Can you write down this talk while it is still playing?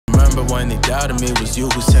remember when they doubted me. It was you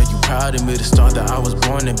who said you proud of me. The star that I was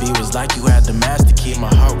born to be was like you had the master key.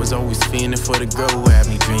 My heart was always fiending for the girl who had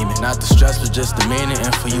me dreaming. Not the stress, but just the meaning.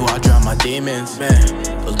 And for you, I drown my demons. Man,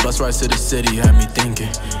 those bus rides to the city had me thinking,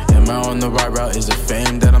 am I on the right route? Is it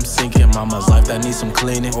fame that I'm sinking? Mama's life that needs some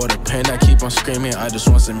cleaning, or the pain that keep on screaming? I just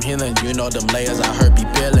want some healing. You know them layers I heard be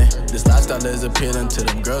peeling. This lifestyle is appealing to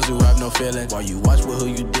them girls who have no feelings. While you watch with who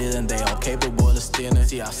you dealing, they all capable of stealing.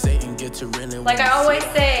 See how Satan get to reeling. Like I always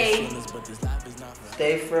say,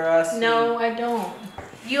 stay for us. No, I don't.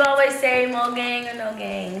 You always say more gang or no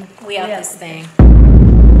gang. We out this thing.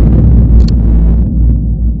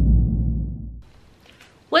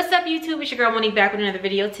 What's up, YouTube? It's your girl Monique back with another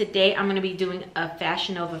video. Today I'm going to be doing a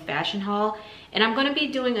Fashionnova fashion haul, and I'm going to be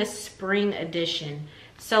doing a spring edition.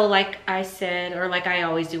 So like I said, or like I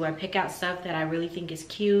always do, I pick out stuff that I really think is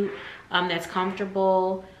cute, that's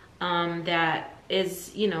comfortable, that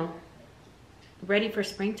is, you know, ready for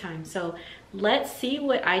springtime. So let's see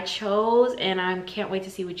what I chose, and I can't wait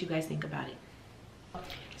to see what you guys think about it.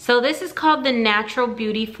 So this is called the Natural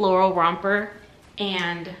Beauty Floral Romper,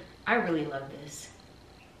 and I really love this.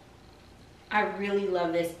 I really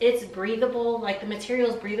love this. It's breathable, like the material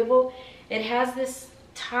is breathable. It has this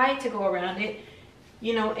tie to go around it.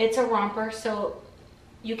 You know, it's a romper, so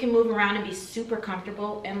you can move around and be super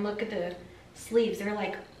comfortable. And look at the sleeves. They're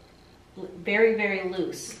like very, very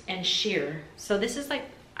loose and sheer. So this is like,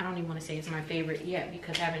 I don't even want to say it's my favorite yet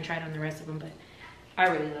because I haven't tried on the rest of them, but I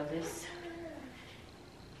really love this.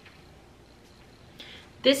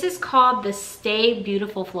 This is called the Stay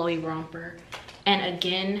Beautiful Flowy Romper. And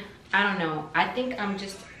again, I don't know, I think I'm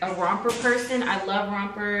just a romper person. I love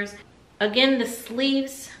rompers. Again, the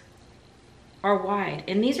sleeves are wide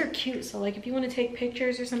and these are cute. So like if you want to take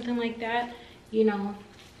pictures or something like that, you know,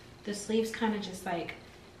 the sleeves kind of just like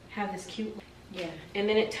have this cute, yeah. And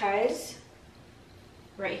then it ties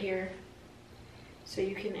right here. So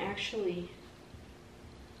you can actually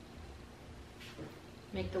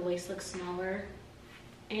make the waist look smaller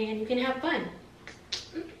and you can have fun.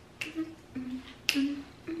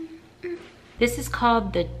 This is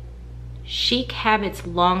called the Chic Habits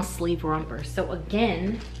long sleeve romper. So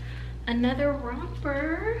again, another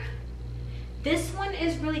romper. This one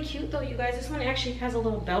is really cute though, you guys. This one actually has a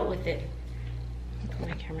little belt with it. I'll put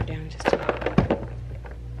my camera down just a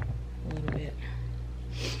little bit.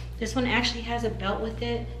 This one actually has a belt with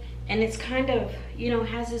it, and it's kind of, you know,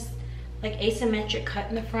 has this like asymmetric cut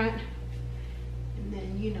in the front. And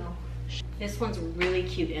then, you know, this one's really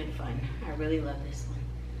cute and fun. I really love this one.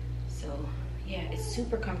 So yeah, it's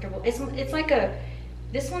super comfortable. It's like a,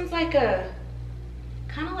 this one's like a,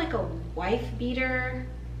 kind of like a wife beater,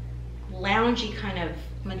 loungy kind of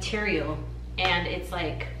material. And it's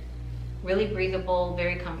like really breathable,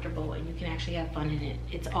 very comfortable, and you can actually have fun in it.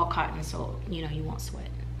 It's all cotton, so you know, you won't sweat.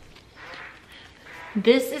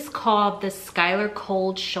 This is called the Skyler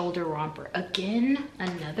Cold Shoulder Romper. Again,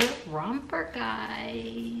 another romper,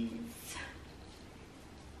 guys.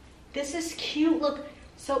 This is cute, look.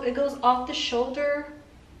 So it goes off the shoulder,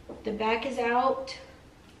 the back is out,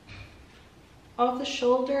 off the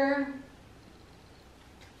shoulder,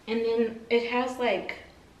 and then it has like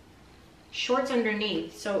shorts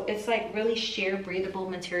underneath. So it's like really sheer,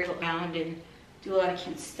 breathable material around, and do a lot of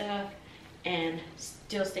cute stuff and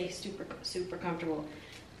still stay super, super comfortable.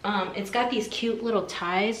 It's got these cute little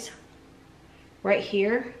ties right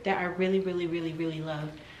here that I really, really, really, really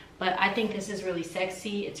love. But I think this is really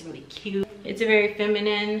sexy. It's really cute. It's a very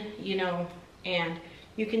feminine, you know, and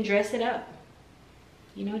you can dress it up.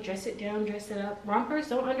 You know, dress it down, dress it up. Rompers,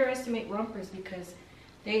 don't underestimate rompers because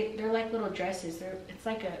they're like little dresses.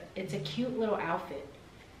 It's a cute little outfit,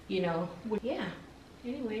 you know. Yeah,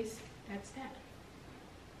 anyways, that's that.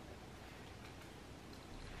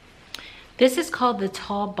 This is called the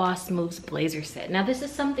Tall Boss Moves Blazer Set. Now this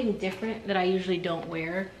is something different that I usually don't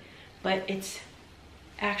wear, but it's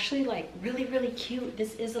actually like really, really cute.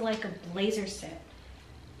 This is like a blazer set.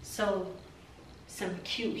 So some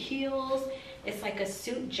cute heels. It's like a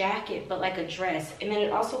suit jacket, but like a dress. And then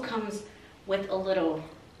it also comes with a little,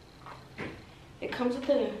 it comes with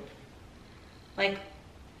a, like,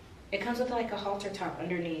 it comes with like a halter top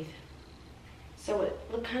underneath. So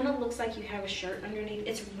it kind of looks like you have a shirt underneath.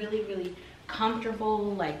 It's really, really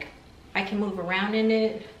comfortable. Like I can move around in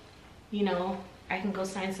it. You know, I can go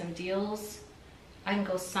sign some deals. I can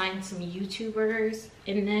go sign some YouTubers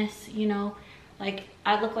in this, you know. Like,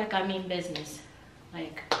 I look like I mean business.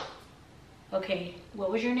 Like, okay,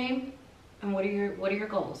 what was your name? And what are your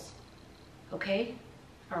goals? Okay?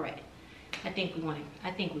 All right. I think we want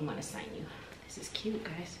to sign you. This is cute,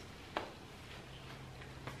 guys.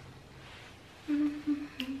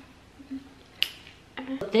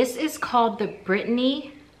 this is called the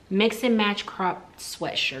Britney Mix and Match Crop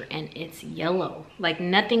Sweatshirt, and it's yellow. Like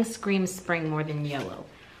nothing screams spring more than yellow.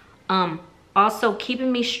 Also,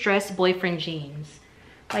 Keeping Me Stressed boyfriend jeans.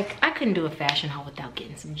 Like, I couldn't do a fashion haul without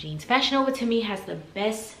getting some jeans. Fashionnova to me has the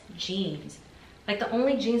best jeans. Like, the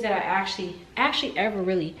only jeans that I actually ever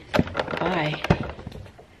really buy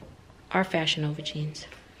are Fashionnova jeans,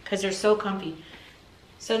 because they're so comfy.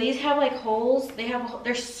 So these have like holes.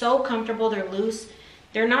 They're so comfortable. They're loose.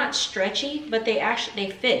 They're not stretchy, but they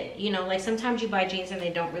fit. You know, like sometimes you buy jeans and they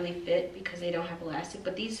don't really fit because they don't have elastic,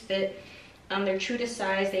 but these fit. They're true to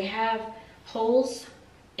size. They have holes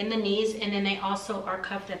in the knees, and then they also are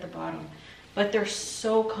cuffed at the bottom, but they're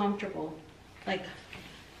so comfortable. Like,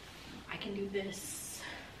 I can do this,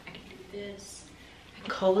 I can do this.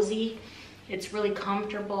 Cozy, it's really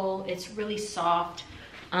comfortable, it's really soft.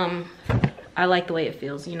 I like the way it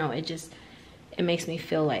feels, you know. It makes me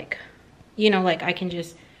feel like, you know, like I can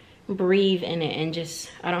just breathe in it, and just,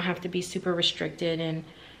 I don't have to be super restricted. And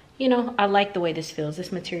you know, I like the way this feels.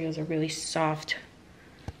 This material is a really soft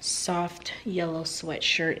yellow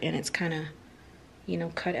sweatshirt, and it's kind of, you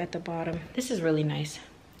know, cut at the bottom. This is really nice,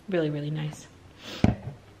 really nice.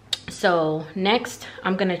 So next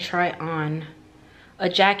I'm gonna try on a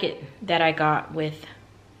jacket that I got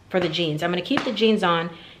for the jeans. I'm gonna keep the jeans on,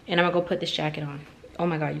 and I'm gonna go put this jacket on. Oh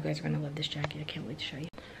my god, you guys are gonna love this jacket. I can't wait to show you.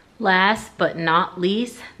 Last but not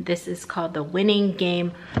least, this is called the Winning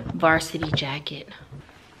Game Varsity jacket.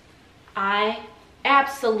 I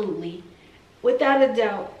absolutely, without a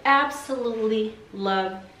doubt, absolutely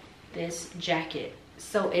love this jacket.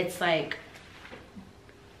 So it's like,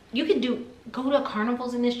 you can go to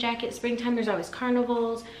carnivals in this jacket. Springtime, there's always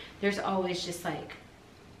carnivals. There's always just like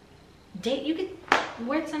you could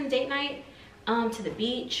wear it on date night, to the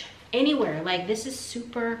beach, anywhere. Like, this is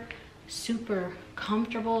super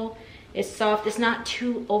comfortable. It's soft. It's not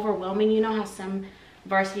too overwhelming. You know how some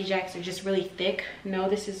varsity jackets are just really thick? No,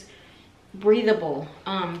 this is breathable.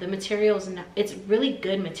 The material is it's really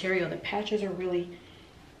good material. The patches are really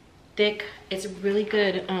thick. It's really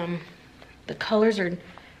good. The colors are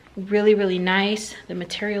really nice. The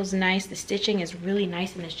material's nice. The stitching is really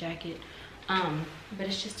nice in this jacket. But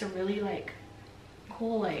it's just a really like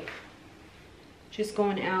cool, like just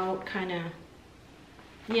going out kind of,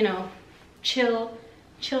 you know, chill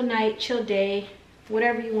night, chill day,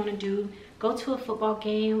 whatever you want to do. Go to a football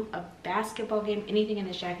game, a basketball game, anything in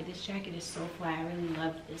this jacket. This jacket is so fly. I really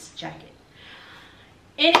love this jacket.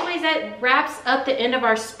 Anyways, that wraps up the end of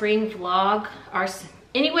our spring vlog.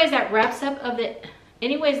 Anyways, that wraps up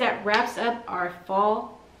our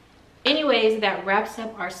fall. Anyways, that wraps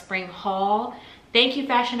up our spring haul. Thank you,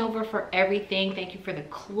 Fashionnova, for everything. Thank you for the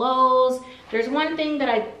clothes. There's one thing that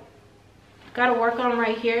I gotta work on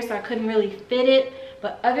right here, so I couldn't really fit it.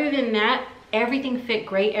 But other than that, everything fit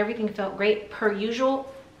great. Everything felt great per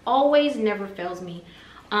usual. Always, never fails me.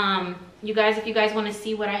 You guys, if you guys want to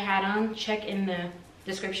see what I had on, check in the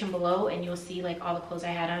description below, and you'll see like all the clothes I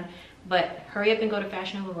had on. But hurry up and go to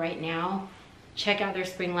Fashionnova right now. Check out their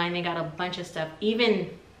spring line. They got a bunch of stuff, even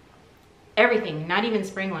everything, not even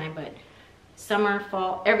spring line, but summer,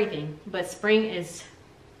 fall, everything. But spring is,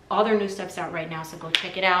 all their new stuff's out right now, so go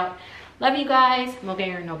check it out. Love you guys. No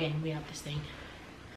game or no game. We have this thing.